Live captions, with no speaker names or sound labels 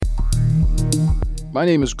My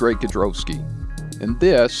name is Greg Kudrowski, and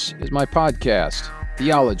this is my podcast,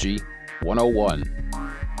 Theology 101.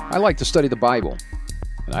 I like to study the Bible,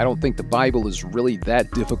 and I don't think the Bible is really that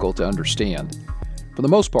difficult to understand. For the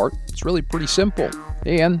most part, it's really pretty simple,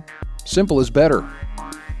 and simple is better.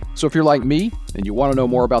 So if you're like me, and you want to know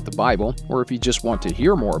more about the Bible, or if you just want to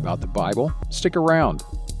hear more about the Bible, stick around.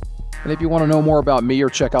 And if you want to know more about me or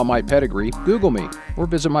check out my pedigree, Google me, or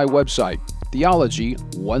visit my website,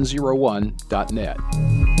 theology101.net.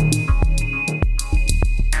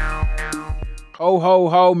 Ho, ho,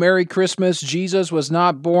 ho, Merry Christmas. Jesus was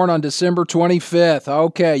not born on December 25th.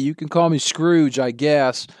 Okay, you can call me Scrooge, I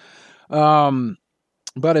guess. But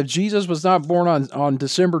if Jesus was not born on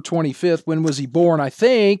December 25th, when was he born? I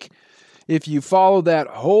think if you follow that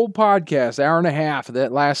whole podcast, hour and a half, of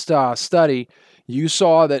that last study, you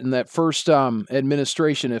saw that in that first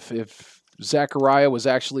administration, if Zechariah was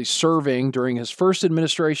actually serving during his first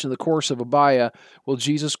administration of the course of Abia, well,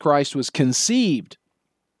 Jesus Christ was conceived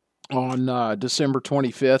on December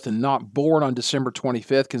 25th and not born on December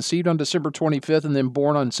 25th, conceived on December 25th and then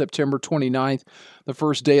born on September 29th, the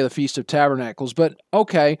first day of the Feast of Tabernacles. But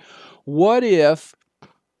okay, what if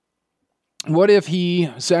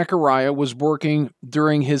Zechariah, was working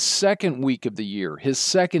during his second week of the year, his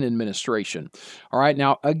second administration? All right,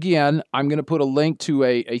 now, again, I'm going to put a link to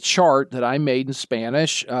a chart that I made in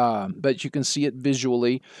Spanish, but you can see it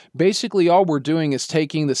visually. Basically, all we're doing is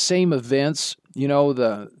taking the same events,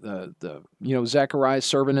 Zechariah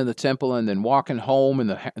serving in the temple and then walking home in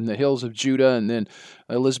the hills of Judah, and then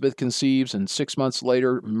Elizabeth conceives, and 6 months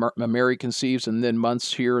later, Mary conceives, and then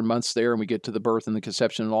months here and months there, and we get to the birth and the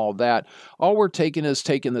conception and all of that. All we're taking is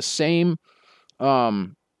taking the same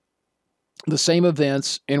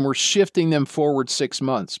events, and we're shifting them forward 6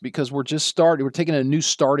 months, because we're taking a new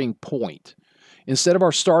starting point. Instead of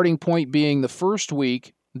our starting point being the first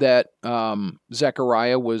week that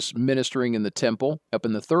Zechariah was ministering in the temple up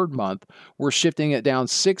in the third month, we're shifting it down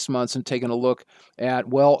 6 months and taking a look at,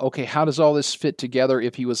 how does all this fit together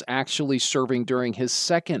if he was actually serving during his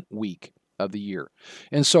second week of the year?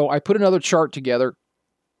 And so I put another chart together.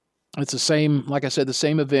 It's the same, like I said, the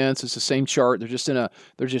same events. It's the same chart. They're just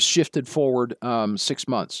shifted forward 6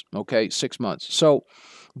 months. Okay, 6 months. So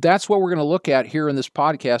that's what we're going to look at here in this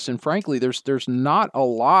podcast. And frankly, there's not a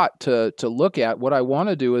lot to look at. What I want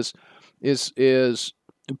to do is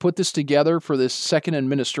put this together for this second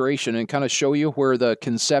administration and kind of show you where the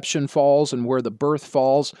conception falls and where the birth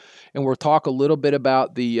falls. And we'll talk a little bit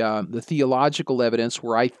about the theological evidence,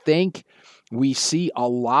 where I think we see a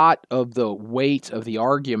lot of the weight of the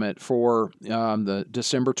argument for the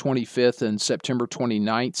December 25th and September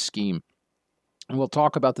 29th scheme. And we'll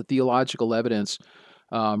talk about the theological evidence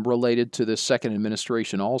related to this second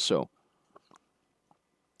administration also.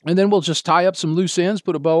 And then we'll just tie up some loose ends,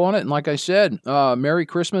 put a bow on it, and like I said, Merry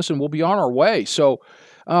Christmas, and we'll be on our way. So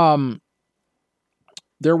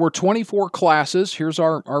there were 24 classes. Here's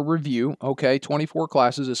our review. Okay, 24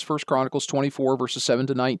 classes. It's 1 Chronicles 24, verses 7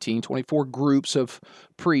 to 19, 24 groups of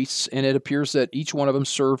priests, and it appears that each one of them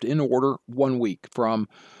served in order 1 week, from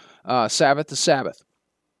Sabbath to Sabbath.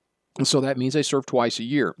 And so that means they serve twice a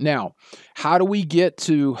year. Now, how do we get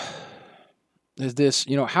to this?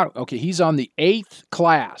 He's on the 8th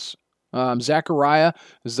class. Zechariah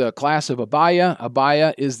is the class of Abia.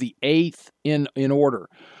 Abia is the 8th in order.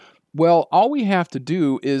 Well, all we have to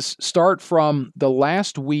do is start from the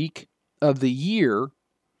last week of the year,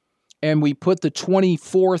 and we put the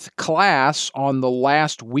 24th class on the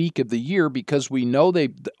last week of the year, because we know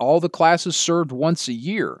all the classes served once a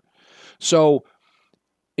year. So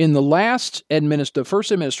in the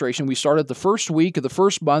first administration, we started the first week of the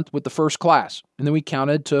first month with the first class, and then we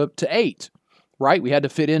counted to 8, right? We had to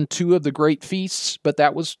fit in 2 of the great feasts, but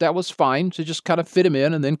that was fine to just kind of fit them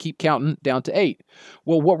in and then keep counting down to 8.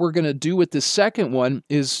 Well, what we're going to do with this second one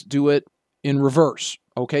is do it in reverse,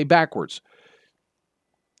 okay, backwards.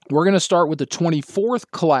 We're going to start with the 24th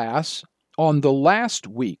class on the last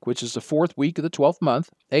week, which is the 4th week of the 12th month,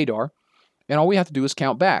 Adar. And all we have to do is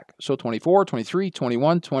count back. So 24, 23,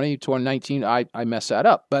 21, 20, 19, I messed that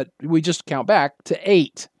up. But we just count back to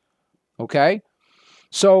 8. Okay?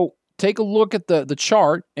 So take a look at the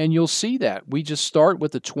chart, and you'll see that. We just start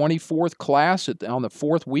with the 24th class on the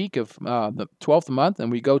 4th week of the 12th month,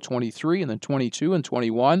 and we go 23, and then 22, and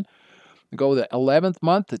 21. We go the 11th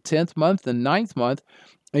month, the 10th month, the 9th month,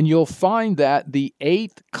 and you'll find that the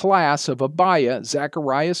 8th class of Abia,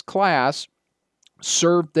 Zechariah's class,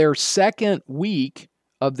 served their second week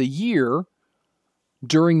of the year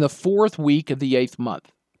during the 4th week of the 8th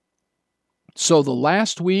month. So the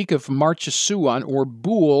last week of Marchesuan, or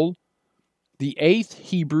Bul, the 8th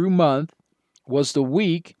Hebrew month, was the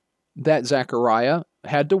week that Zechariah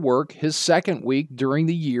had to work his second week during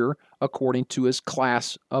the year according to his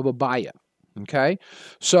class of Abiah. Okay,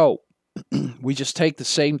 so we just take the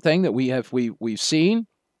same thing that we've seen.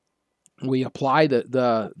 We apply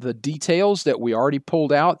the details that we already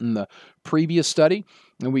pulled out in the previous study,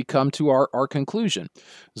 and we come to our conclusion.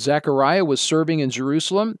 Zechariah was serving in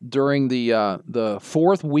Jerusalem during the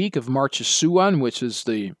fourth week of Marcheshvan, which is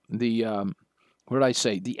the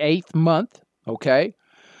 8th month. Okay,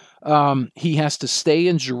 he has to stay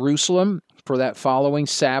in Jerusalem for that following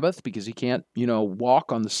Sabbath because he can't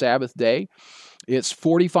walk on the Sabbath day. It's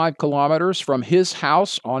 45 kilometers from his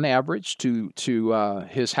house on average to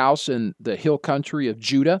his house in the hill country of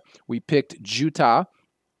Judah. We picked Juttah,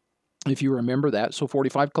 if you remember that, so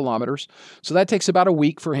 45 kilometers. So that takes about a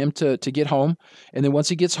week for him to get home. And then once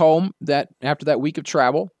he gets home, after that week of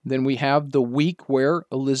travel, then we have the week where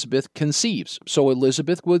Elizabeth conceives. So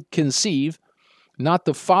Elizabeth would conceive not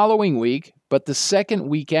the following week, but the second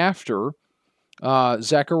week after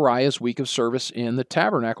Zechariah's week of service in the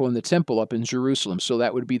tabernacle in the temple up in Jerusalem. So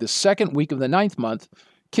that would be the second week of the 9th month,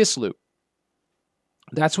 Kislev.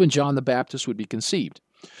 That's when John the Baptist would be conceived.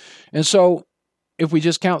 And so if we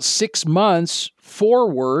just count 6 months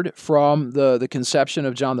forward from the conception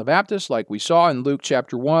of John the Baptist, like we saw in Luke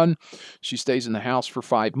chapter 1, she stays in the house for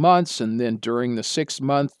 5 months, and then during the 6th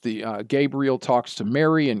month, Gabriel talks to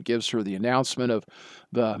Mary and gives her the announcement of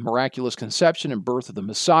the miraculous conception and birth of the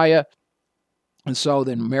Messiah. And so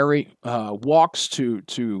then Mary walks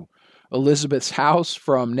to Elizabeth's house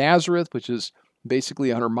from Nazareth, which is basically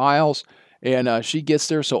 100 miles, and she gets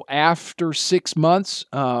there. So after 6 months,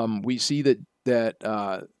 we see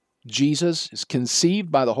that Jesus is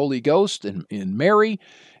conceived by the Holy Ghost in Mary,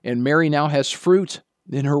 and Mary now has fruit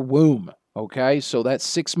in her womb. Okay, so that's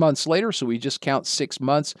 6 months later, so we just count 6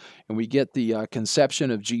 months, and we get the conception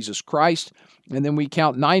of Jesus Christ. And then we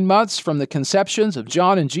count 9 months from the conceptions of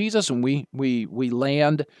John and Jesus, and we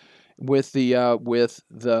land with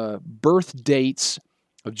the birth dates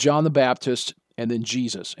of John the Baptist and then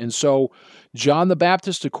Jesus. And so John the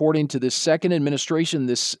Baptist, according to this second administration,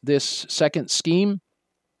 this second scheme,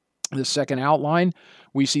 this second outline,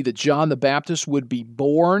 we see that John the Baptist would be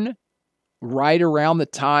born right around the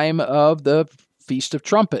time of the Feast of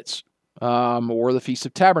Trumpets, or the Feast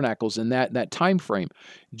of Tabernacles, in that time frame.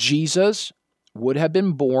 Jesus would have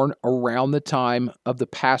been born around the time of the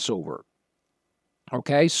Passover.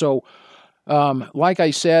 Okay, so like I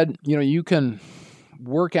said, you can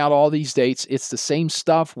work out all these dates. It's the same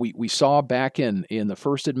stuff we saw back in the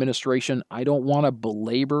first administration. I don't want to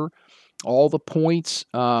belabor all the points.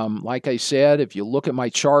 Like I said, if you look at my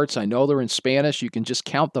charts, I know they're in Spanish. You can just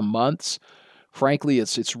count the months. Frankly,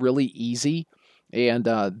 it's really easy. And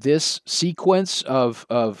this sequence of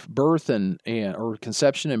birth or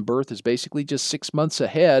conception and birth is basically just 6 months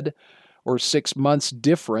ahead, or 6 months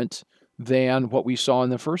different than what we saw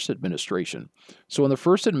in the first administration. So in the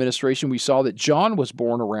first administration, we saw that John was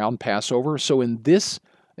born around Passover. So in this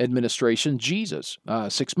administration, Jesus,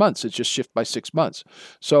 6 months. It's just shift by 6 months.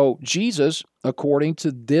 So Jesus, according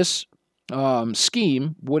to this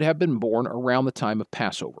scheme, would have been born around the time of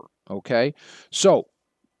Passover. Okay, so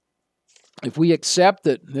if we accept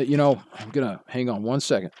that, I'm going to hang on one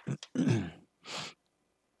second.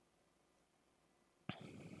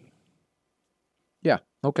 Yeah,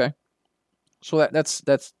 okay. So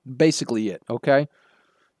that's basically it, okay?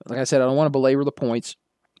 Like I said, I don't want to belabor the points.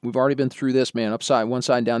 We've already been through this, man, upside, one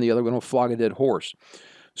side down the other. We don't flog a dead horse.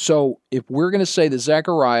 So if we're going to say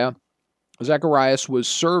that Zacharias was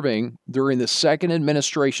serving during the second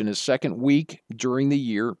administration, his second week during the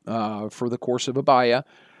year for the course of Abiah,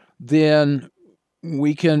 then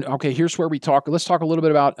we can, here's where let's talk a little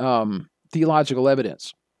bit about theological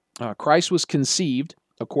evidence. Christ was conceived,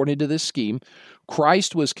 according to this scheme,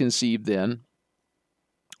 Christ was conceived then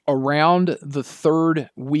around the third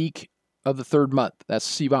week of the third month. That's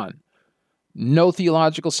Sivan. No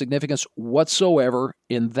theological significance whatsoever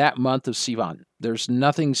in that month of Sivan. There's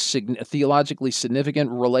nothing theologically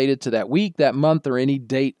significant related to that week, that month, or any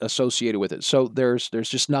date associated with it. So there's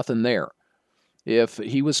just nothing there. If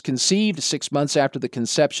he was conceived 6 months after the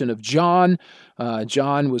conception of John,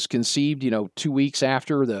 John was conceived, 2 weeks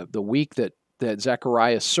after the week that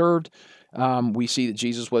Zechariah served, we see that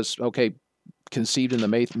Jesus was, conceived in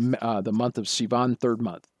the month of Sivan, third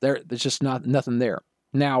month. There's just nothing there.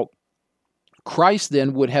 Now, Christ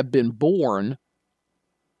then would have been born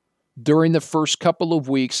during the first couple of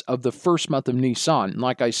weeks of the first month of Nisan. And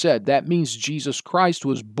like I said, that means Jesus Christ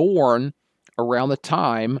was born around the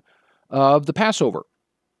time of the Passover,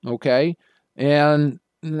 okay? And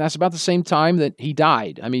And that's about the same time that he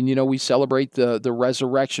died. I mean, we celebrate the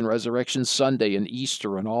Resurrection Sunday and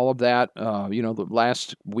Easter and all of that, the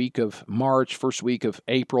last week of March, first week of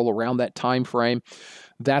April, around that time frame.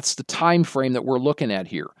 That's the time frame that we're looking at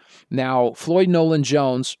here. Now, Floyd Nolan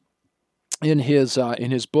Jones, in his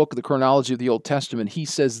book, The Chronology of the Old Testament, he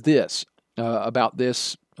says this about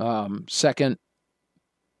this second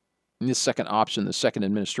option, the second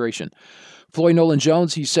administration. Floyd Nolan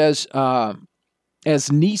Jones, he says,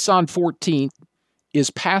 as Nisan 14th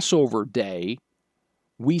is Passover day,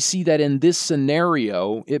 we see that in this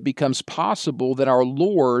scenario, it becomes possible that our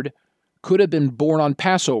Lord could have been born on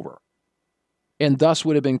Passover and thus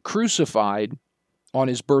would have been crucified on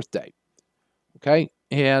his birthday. Okay?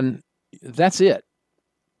 And that's it.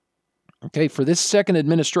 Okay? For this second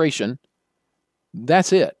administration,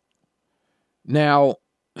 that's it. Now,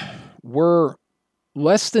 we're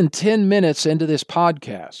less than 10 minutes into this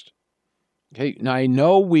podcast. Okay, now I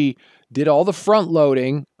know we did all the front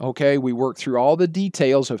loading. Okay, we worked through all the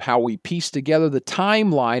details of how we pieced together the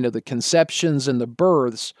timeline of the conceptions and the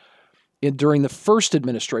births during the first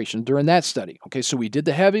administration, during that study. Okay, so we did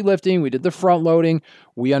the heavy lifting, we did the front loading.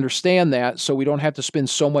 We understand that, so we don't have to spend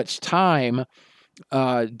so much time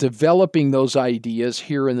developing those ideas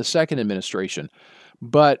here in the second administration.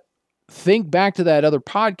 But think back to that other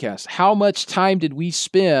podcast. How much time did we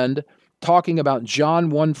spend talking about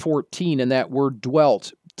John 1:14 and that word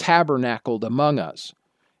dwelt, tabernacled among us?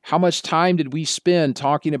 How much time did we spend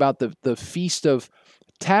talking about the Feast of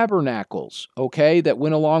Tabernacles, okay, that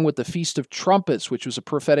went along with the Feast of Trumpets, which was a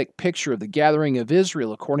prophetic picture of the gathering of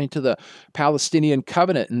Israel according to the Palestinian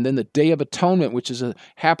covenant, and then the Day of Atonement, which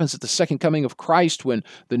happens at the second coming of Christ when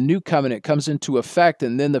the new covenant comes into effect,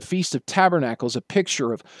 and then the Feast of Tabernacles, a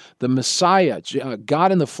picture of the Messiah,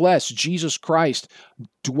 God in the flesh, Jesus Christ,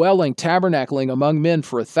 dwelling, tabernacling among men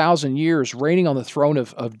for 1,000 years, reigning on the throne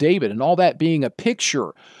of David, and all that being a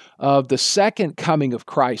picture of the second coming of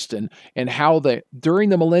Christ, and how during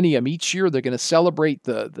the millennium each year they're going to celebrate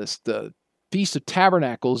the Feast of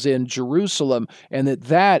Tabernacles in Jerusalem, and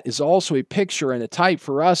that is also a picture and a type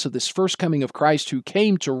for us of this first coming of Christ who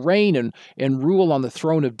came to reign and rule on the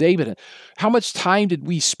throne of David. And how much time did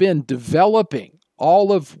we spend developing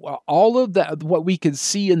all of that, what we could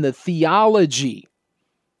see in the theology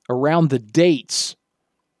around the dates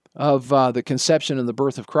of the conception and the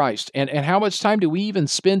birth of Christ? And how much time do we even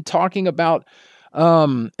spend talking about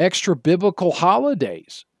extra biblical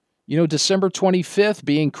holidays? December 25th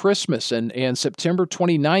being Christmas and September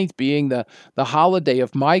 29th being the holiday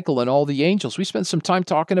of Michael and all the angels. We spent some time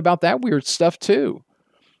talking about that weird stuff too.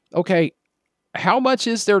 Okay, how much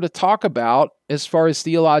is there to talk about as far as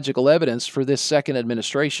theological evidence for this second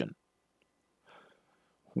administration?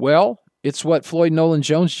 Well, it's what Floyd Nolan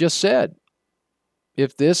Jones just said.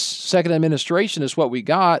 If this second administration is what we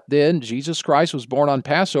got, then Jesus Christ was born on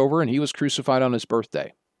Passover and he was crucified on his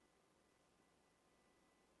birthday.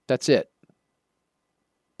 That's it.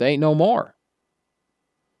 There ain't no more.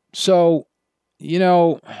 So,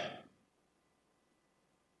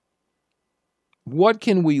 what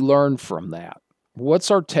can we learn from that? What's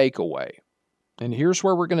our takeaway? And here's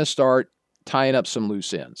where we're going to start tying up some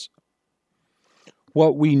loose ends.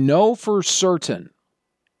 What we know for certain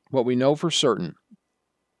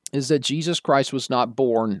is that Jesus Christ was not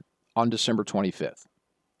born on December 25th.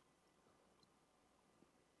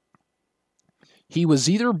 He was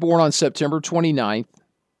either born on September 29th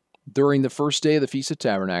during the first day of the Feast of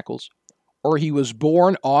Tabernacles, or he was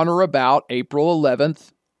born on or about April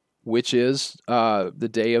 11th, which is the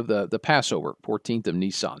day of the Passover, 14th of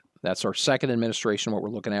Nisan. That's our second administration, what we're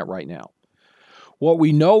looking at right now. What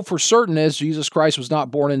we know for certain is Jesus Christ was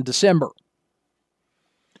not born in December.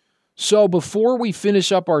 So before we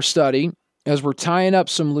finish up our study, as we're tying up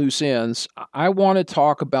some loose ends, I want to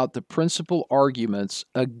talk about the principal arguments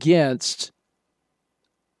against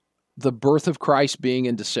the birth of Christ being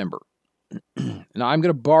in December. Now, I'm going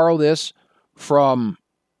to borrow this from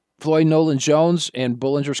Floyd Nolan Jones and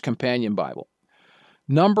Bullinger's Companion Bible.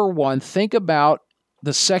 Number one, think about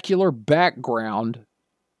the secular background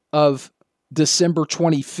of December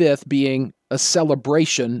 25th being a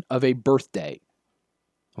celebration of a birthday.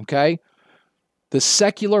 Okay? The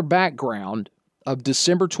secular background of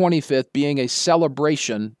December 25th being a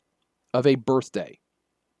celebration of a birthday.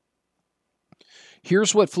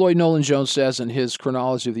 Here's what Floyd Nolan Jones says in his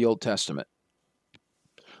Chronology of the Old Testament.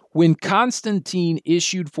 When Constantine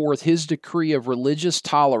issued forth his decree of religious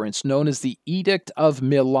tolerance known as the Edict of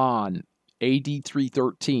Milan, AD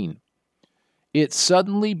 313, it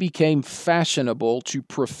suddenly became fashionable to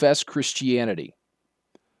profess Christianity.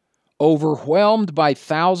 Overwhelmed by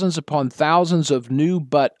thousands upon thousands of new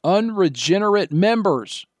but unregenerate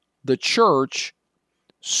members, the church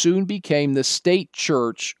soon became the state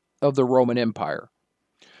church of the Roman Empire.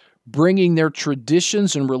 Bringing their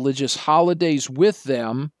traditions and religious holidays with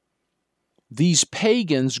them, these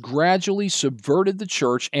pagans gradually subverted the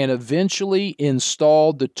church and eventually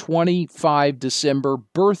installed the 25 December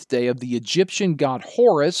birthday of the Egyptian god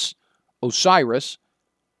Horus, Osiris,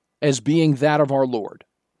 as being that of our Lord.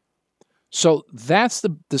 So that's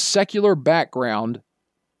the secular background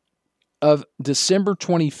of December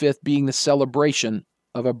 25th being the celebration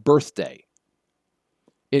of a birthday.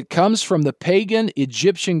 It comes from the pagan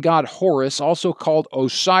Egyptian god Horus, also called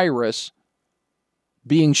Osiris,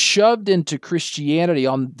 being shoved into Christianity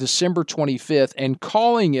on December 25th and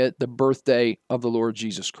calling it the birthday of the Lord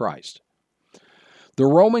Jesus Christ. The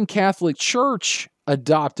Roman Catholic Church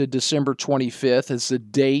adopted December 25th as the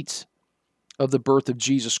date of the birth of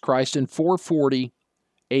Jesus Christ in 440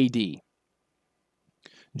 AD.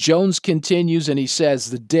 Jones continues and he says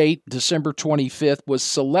the date, December 25th, was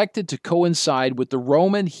selected to coincide with the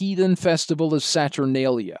Roman heathen festival of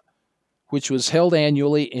Saturnalia, which was held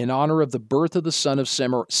annually in honor of the birth of the son of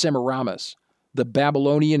Semiramis, the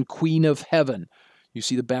Babylonian queen of heaven. You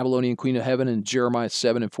see the Babylonian queen of heaven in Jeremiah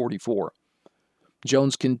 7 and 44.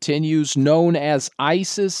 Jones continues, known as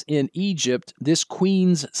Isis in Egypt, this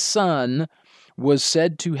queen's son was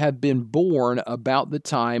said to have been born about the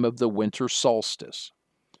time of the winter solstice.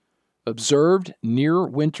 Observed near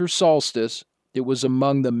winter solstice, it was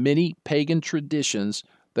among the many pagan traditions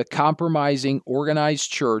the compromising organized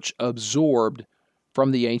church absorbed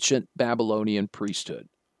from the ancient Babylonian priesthood.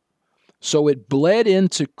 So it bled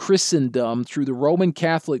into Christendom through the Roman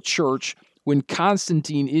Catholic Church when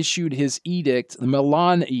Constantine issued his edict, the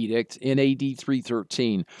Milan Edict, in AD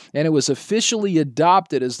 313, and it was officially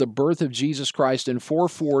adopted as the birth of Jesus Christ in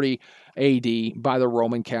 440 AD by the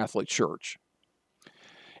Roman Catholic Church.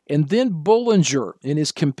 And then Bullinger, in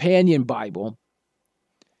his companion Bible,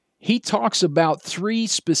 he talks about three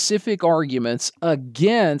specific arguments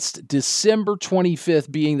against December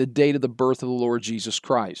 25th being the date of the birth of the Lord Jesus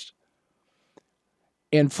Christ.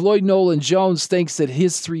 And Floyd Nolan Jones thinks that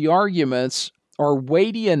his three arguments are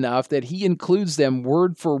weighty enough that he includes them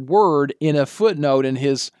word for word in a footnote in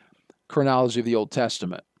his chronology of the Old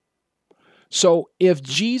Testament. So if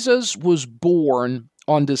Jesus was born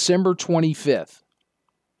on December 25th,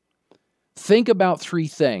 think about three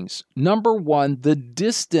things. Number one, the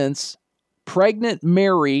distance pregnant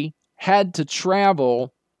Mary had to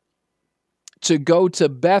travel to go to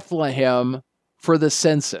Bethlehem for the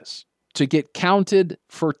census, to get counted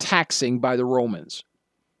for taxing by the Romans.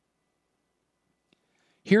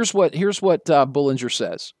 Here's what Bullinger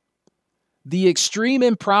says. The extreme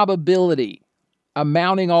improbability,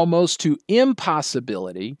 amounting almost to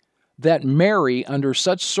impossibility, that Mary, under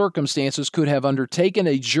such circumstances, could have undertaken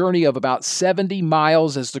a journey of about 70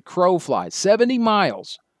 miles as the crow flies, 70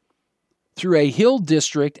 miles, through a hill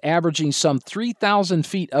district averaging some 3,000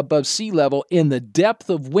 feet above sea level in the depth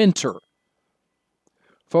of winter.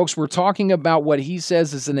 Folks, we're talking about what he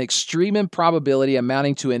says is an extreme improbability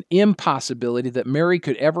amounting to an impossibility that Mary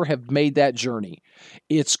could ever have made that journey.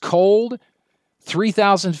 It's cold,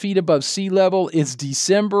 3,000 feet above sea level. It's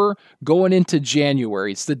December going into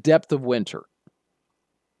January. It's the depth of winter.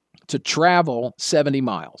 To travel 70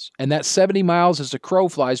 miles. And that 70 miles as the crow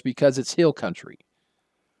flies because it's hill country.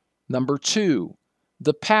 Number two,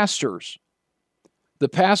 the pastors. The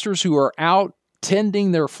pastors who are out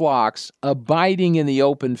tending their flocks, abiding in the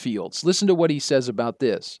open fields. Listen to what he says about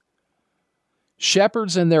this.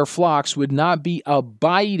 Shepherds and their flocks would not be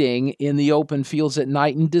abiding in the open fields at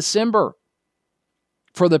night in December,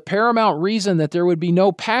 for the paramount reason that there would be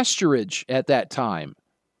no pasturage at that time.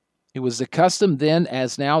 It was the custom then,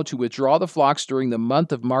 as now, to withdraw the flocks during the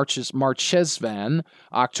month of Marchesvan,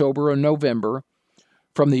 October and November,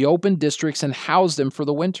 from the open districts and house them for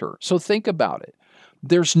the winter. So think about it.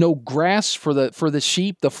 There's no grass for the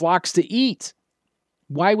sheep, the flocks to eat.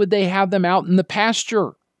 Why would they have them out in the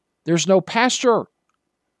pasture? There's no pasture.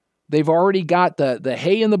 They've already got the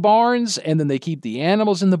hay in the barns, and then they keep the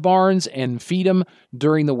animals in the barns and feed them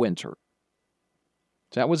during the winter.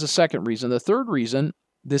 So that was the second reason. The third reason,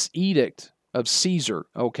 this edict of Caesar,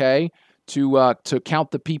 okay, to count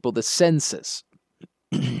the people, the census.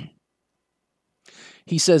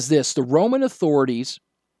 He says this, the Roman authorities,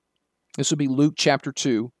 this will be Luke chapter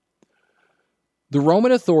 2, the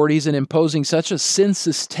Roman authorities in imposing such a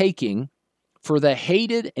census taking for the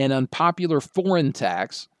hated and unpopular foreign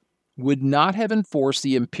tax would not have enforced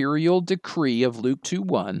the imperial decree of Luke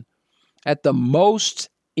 2:1 at the most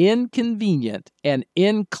inconvenient and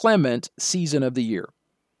inclement season of the year.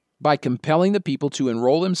 by compelling the people to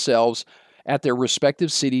enroll themselves at their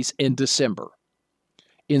respective cities in December.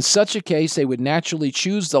 In such a case, they would naturally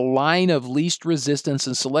choose the line of least resistance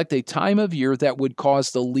and select a time of year that would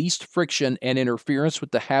cause the least friction and interference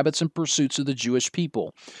with the habits and pursuits of the Jewish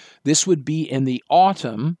people. This would be in the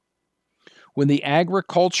autumn, when the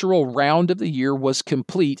agricultural round of the year was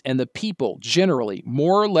complete and the people, generally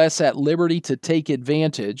more or less at liberty to take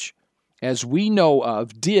advantage, as we know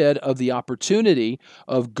of, did of the opportunity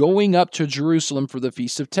of going up to Jerusalem for the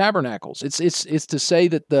Feast of Tabernacles. It's to say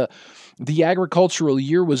that the agricultural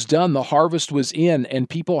year was done, the harvest was in, and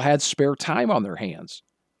people had spare time on their hands.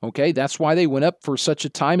 Okay, that's why they went up for such a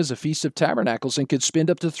time as the Feast of Tabernacles and could spend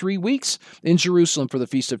up to 3 weeks in Jerusalem for the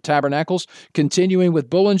Feast of Tabernacles, continuing with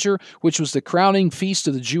Bullinger, which was the crowning feast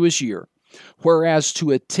of the Jewish year. Whereas to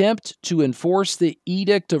attempt to enforce the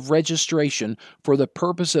edict of registration for the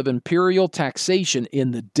purpose of imperial taxation in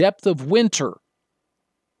the depth of winter,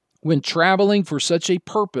 when traveling for such a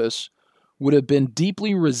purpose, would have been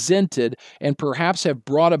deeply resented and perhaps have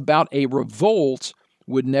brought about a revolt,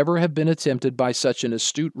 would never have been attempted by such an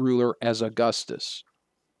astute ruler as Augustus.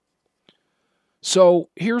 So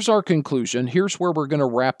here's our conclusion. Here's where we're going to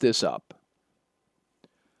wrap this up.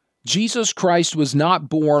 Jesus Christ was not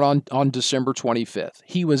born on December 25th.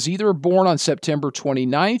 He was either born on September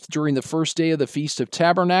 29th during the first day of the Feast of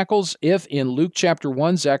Tabernacles, if in Luke chapter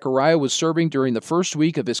 1, Zechariah was serving during the first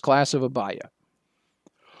week of his class of Abijah.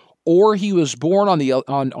 Or he was born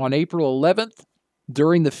on April 11th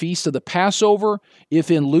during the Feast of the Passover,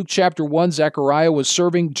 if in Luke chapter 1, Zechariah was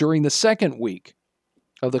serving during the second week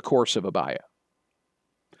of the course of Abijah.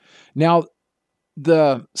 Now,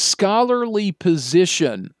 the scholarly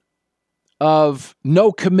position of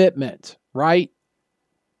no commitment, right?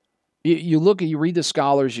 You read the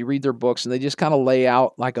scholars, you read their books, and they just kind of lay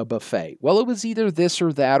out like a buffet. Well, it was either this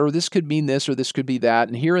or that, or this could mean this, or this could be that,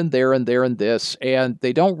 and here and there and there and this, and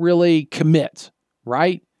they don't really commit,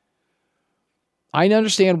 right? I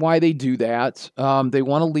understand why they do that. They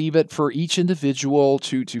want to leave it for each individual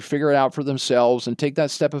to figure it out for themselves and take that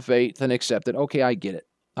step of faith and accept it. Okay, I get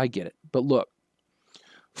it. But look,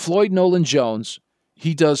 Floyd Nolan Jones,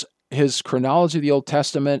 his chronology of the Old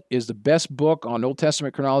Testament is the best book on Old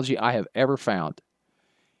Testament chronology I have ever found.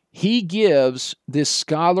 He gives this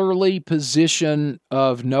scholarly position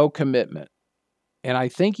of no commitment. And I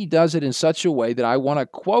think he does it in such a way that I want to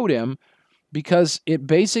quote him, because it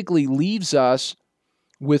basically leaves us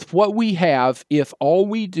with what we have if all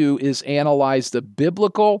we do is analyze the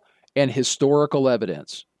biblical and historical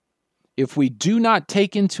evidence. If we do not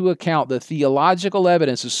take into account the theological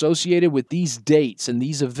evidence associated with these dates and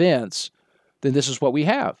these events, then this is what we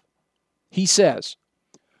have. He says,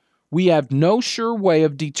 we have no sure way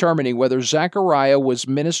of determining whether Zechariah was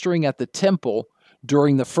ministering at the temple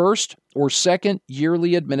during the first or second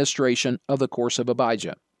yearly administration of the course of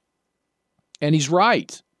Abijah. And he's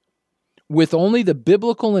right. With only the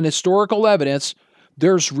biblical and historical evidence,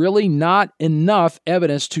 there's really not enough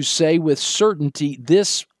evidence to say with certainty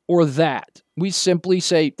this or that. We simply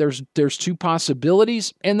say there's two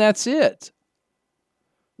possibilities, and that's it.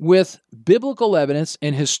 With biblical evidence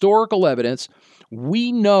and historical evidence,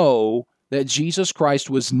 we know that Jesus Christ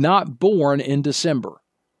was not born in December.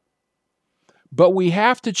 But we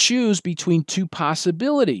have to choose between two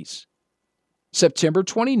possibilities: September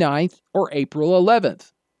 29th or April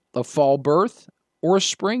 11th, a fall birth or a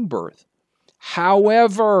spring birth.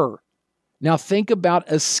 However, now think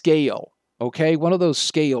about a scale. Okay, one of those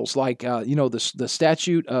scales like, the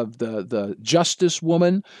statute of the justice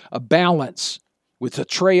woman, a balance with a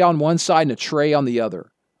tray on one side and a tray on the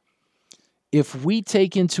other. If we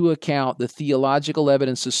take into account the theological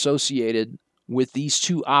evidence associated with these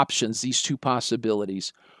two options, these two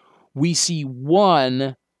possibilities, we see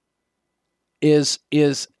one is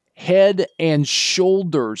head and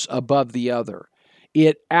shoulders above the other.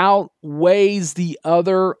 It outweighs the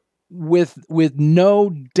other with no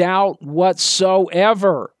doubt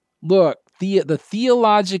whatsoever. Look, the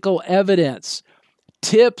theological evidence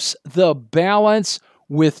tips the balance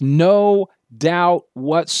with no doubt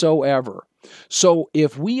whatsoever. So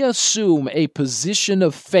if we assume a position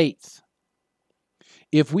of faith,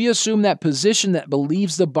 if we assume that position that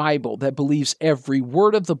believes the Bible, that believes every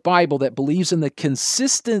word of the Bible, that believes in the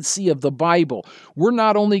consistency of the Bible, we're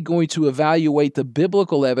not only going to evaluate the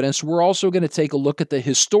biblical evidence, we're also going to take a look at the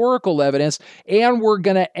historical evidence, and we're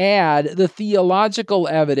going to add the theological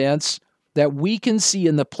evidence that we can see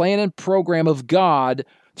in the plan and program of God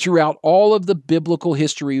throughout all of the biblical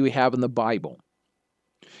history we have in the Bible.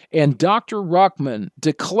 And Dr. Ruckman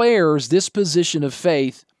declares this position of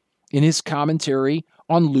faith in his commentary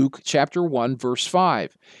on Luke chapter 1, verse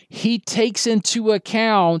 5. He takes into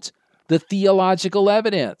account the theological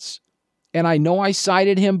evidence. And I know I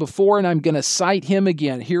cited him before, and I'm going to cite him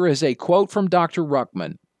again. Here is a quote from Dr.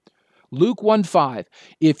 Ruckman. Luke 1:5.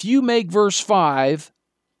 If you make verse 5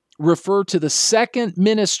 refer to the second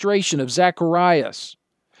ministration of Zacharias,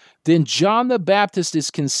 then John the Baptist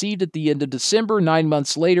is conceived at the end of December. 9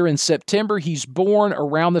 months later, in September, he's born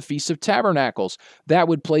around the Feast of Tabernacles. That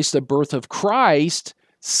would place the birth of Christ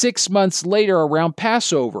 6 months later around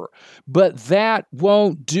Passover. But that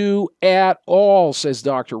won't do at all, says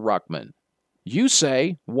Dr. Ruckman. You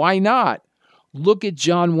say, why not? Look at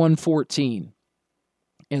John 1:14.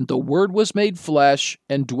 And the Word was made flesh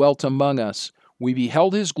and dwelt among us. We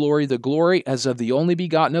beheld his glory, the glory as of the only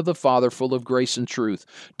begotten of the Father, full of grace and truth.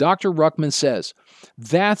 Dr. Ruckman says,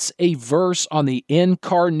 that's a verse on the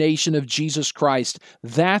incarnation of Jesus Christ.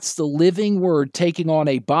 That's the living Word taking on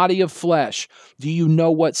a body of flesh. Do you know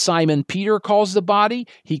what Simon Peter calls the body?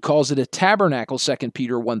 He calls it a tabernacle, 2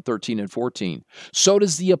 Peter 1:13 and 14. So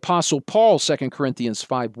does the Apostle Paul, 2 Corinthians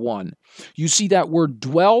 5:1. You see that word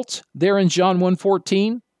dwelt there in John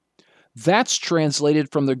 1:14? That's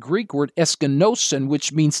translated from the Greek word eskenosin,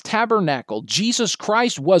 which means tabernacle. Jesus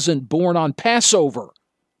Christ wasn't born on Passover.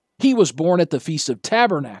 He was born at the Feast of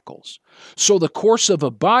Tabernacles. So the course of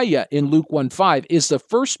Abaya in Luke 1:5 is the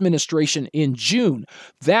first ministration in June.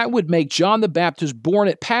 That would make John the Baptist born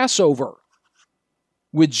at Passover,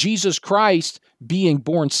 with Jesus Christ being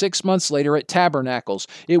born 6 months later at Tabernacles.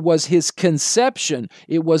 It was his conception.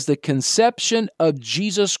 It was the conception of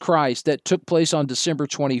Jesus Christ that took place on December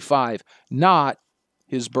 25, not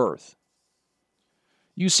his birth.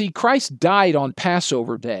 You see, Christ died on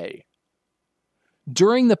Passover Day.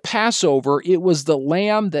 During the Passover, it was the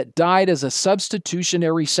lamb that died as a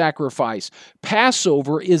substitutionary sacrifice.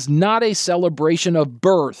 Passover is not a celebration of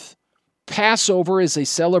birth. Passover is a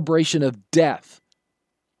celebration of death.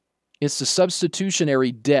 It's the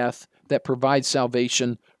substitutionary death that provides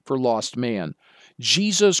salvation for lost man.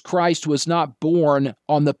 Jesus Christ was not born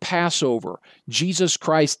on the Passover. Jesus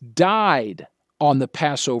Christ died on the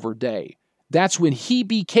Passover day. That's when he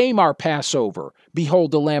became our Passover. Behold,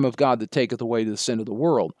 the Lamb of God that taketh away the sin of the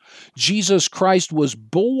world. Jesus Christ was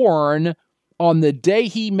born on the day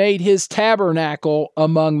he made his tabernacle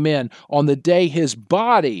among men, on the day his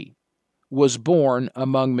body was born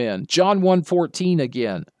among men. John 1:14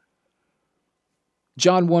 again.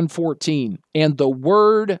 John 1:14, and the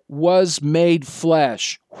Word was made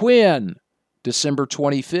flesh. When? December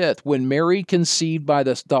 25th, when Mary conceived by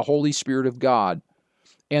the Holy Spirit of God.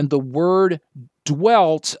 And the Word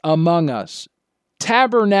dwelt among us,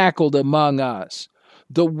 tabernacled among us.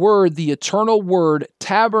 The Word, the eternal Word,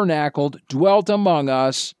 tabernacled, dwelt among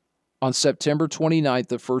us on September 29th,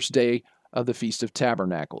 the first day of the Feast of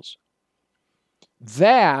Tabernacles.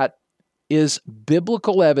 That is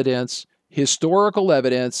biblical evidence, historical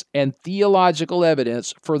evidence, and theological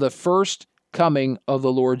evidence for the first coming of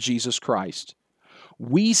the Lord Jesus Christ.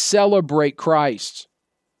 We celebrate Christ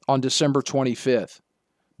on December 25th,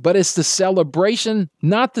 but it's the celebration,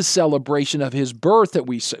 not the celebration of his birth that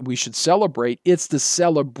we should celebrate. It's the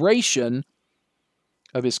celebration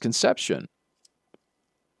of his conception.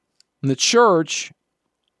 And the church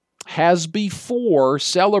has before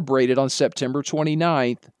celebrated on September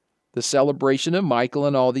 29th the celebration of Michael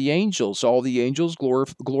and all the angels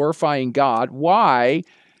glorifying God. Why?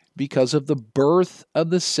 Because of the birth of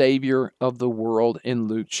the Savior of the world in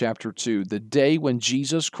Luke chapter 2, the day when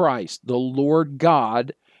Jesus Christ, the Lord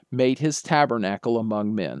God, made his tabernacle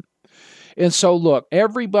among men. And so look,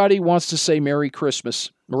 everybody wants to say Merry Christmas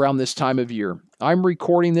around this time of year. I'm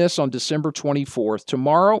recording this on December 24th.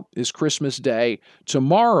 Tomorrow is Christmas Day.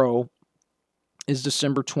 Tomorrow is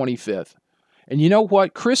December 25th. And you know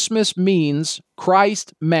what? Christmas means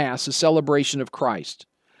Christ Mass, a celebration of Christ.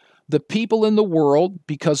 The people in the world,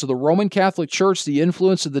 because of the Roman Catholic Church, the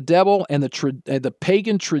influence of the devil, and the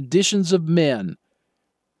pagan traditions of men,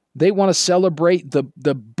 they want to celebrate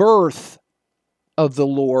the birth of the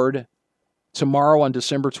Lord tomorrow on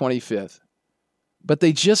December 25th. But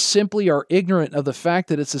they just simply are ignorant of the fact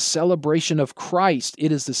that it's a celebration of Christ.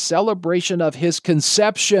 It is the celebration of his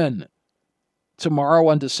conception tomorrow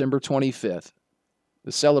on December 25th.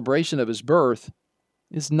 The celebration of his birth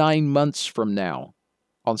is 9 months from now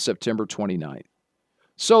on September 29th.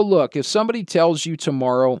 So look, if somebody tells you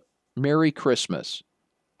tomorrow, Merry Christmas,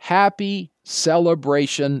 happy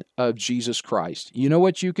celebration of Jesus Christ, you know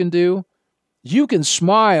what you can do? You can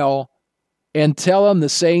smile and tell them the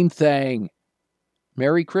same thing.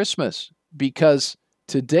 Merry Christmas, because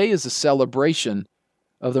today is a celebration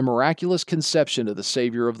of the miraculous conception of the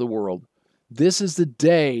Savior of the world. This is the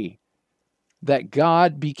day that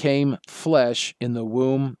God became flesh in the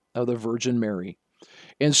womb of the Virgin Mary.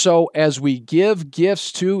 And so as we give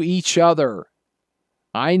gifts to each other,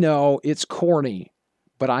 I know it's corny,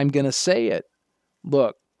 but I'm going to say it.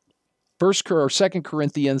 Look, 2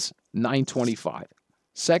 Corinthians 9:25.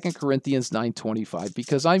 2 Corinthians 9:25,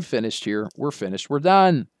 because I'm finished here. We're finished. We're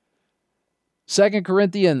done. 2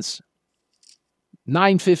 Corinthians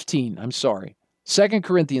 9:15. I'm sorry. 2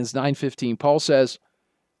 Corinthians 9:15, Paul says,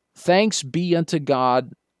 "Thanks be unto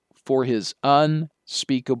God for his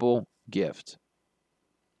unspeakable gift."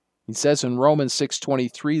 He says in Romans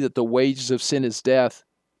 6:23 that the wages of sin is death,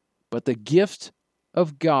 but the gift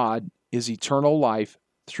of God is eternal life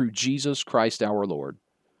through Jesus Christ our Lord.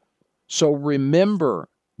 So remember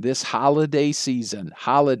this holiday season.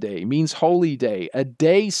 Holiday means holy day, a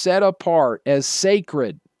day set apart as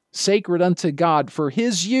sacred unto God for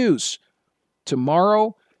his use.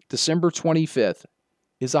 Tomorrow, December 25th,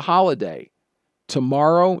 is a holiday.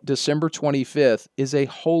 Tomorrow, December 25th, is a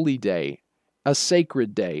holy day, a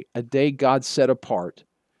sacred day, a day God set apart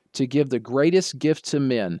to give the greatest gift to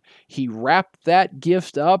men. He wrapped that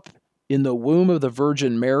gift up in the womb of the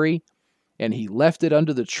Virgin Mary, and he left it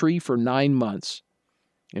under the tree for 9 months.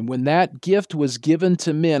 And when that gift was given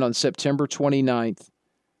to men on September 29th,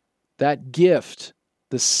 that gift,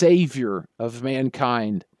 the Savior of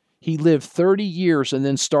mankind, he lived 30 years and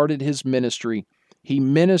then started his ministry. He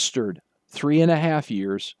ministered 3.5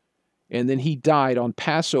 years, and then he died on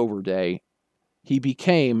Passover Day. He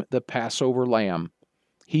became the Passover Lamb.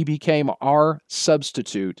 He became our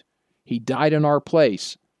substitute. He died in our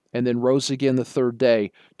place and then rose again the third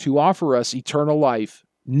day to offer us eternal life,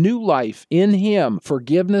 new life in him,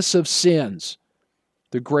 forgiveness of sins,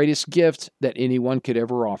 the greatest gift that anyone could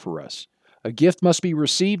ever offer us. A gift must be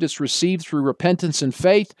received. It's received through repentance and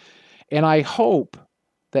faith, and I hope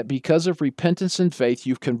that because of repentance and faith,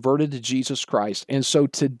 you've converted to Jesus Christ. And so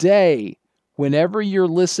today, whenever you're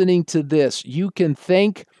listening to this, you can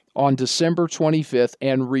think on December 25th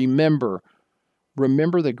and remember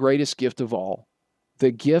the greatest gift of all,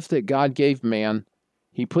 the gift that God gave man.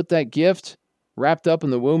 He put that gift wrapped up in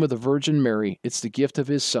the womb of the Virgin Mary. It's the gift of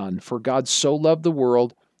his Son. For God so loved the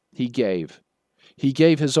world, he gave. He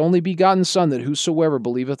gave his only begotten Son, that whosoever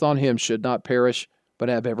believeth on him should not perish, but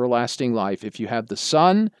have everlasting life. If you have the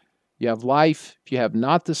Son, you have life. If you have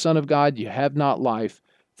not the Son of God, you have not life.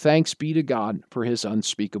 Thanks be to God for his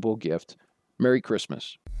unspeakable gift. Merry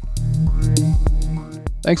Christmas.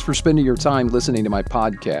 Thanks for spending your time listening to my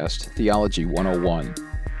podcast, Theology 101.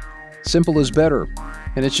 Simple is better,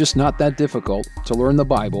 and it's just not that difficult to learn the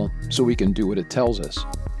Bible so we can do what it tells us.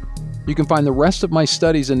 You can find the rest of my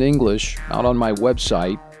studies in English out on my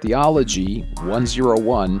website,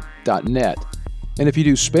 theology101.net. And if you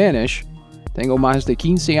do Spanish, tengo más de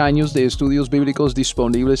 15 años de estudios bíblicos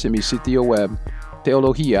disponibles en mi sitio web,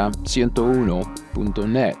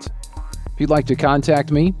 teologia101.net. If you'd like to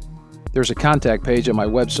contact me, there's a contact page on my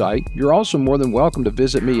website. You're also more than welcome to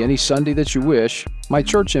visit me any Sunday that you wish. My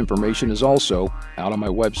church information is also out on my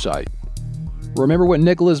website. Remember what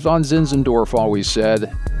Nicholas von Zinzendorf always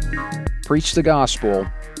said, preach the gospel,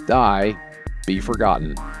 die, be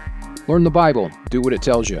forgotten. Learn the Bible, do what it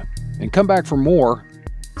tells you, and come back for more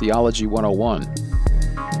Theology 101.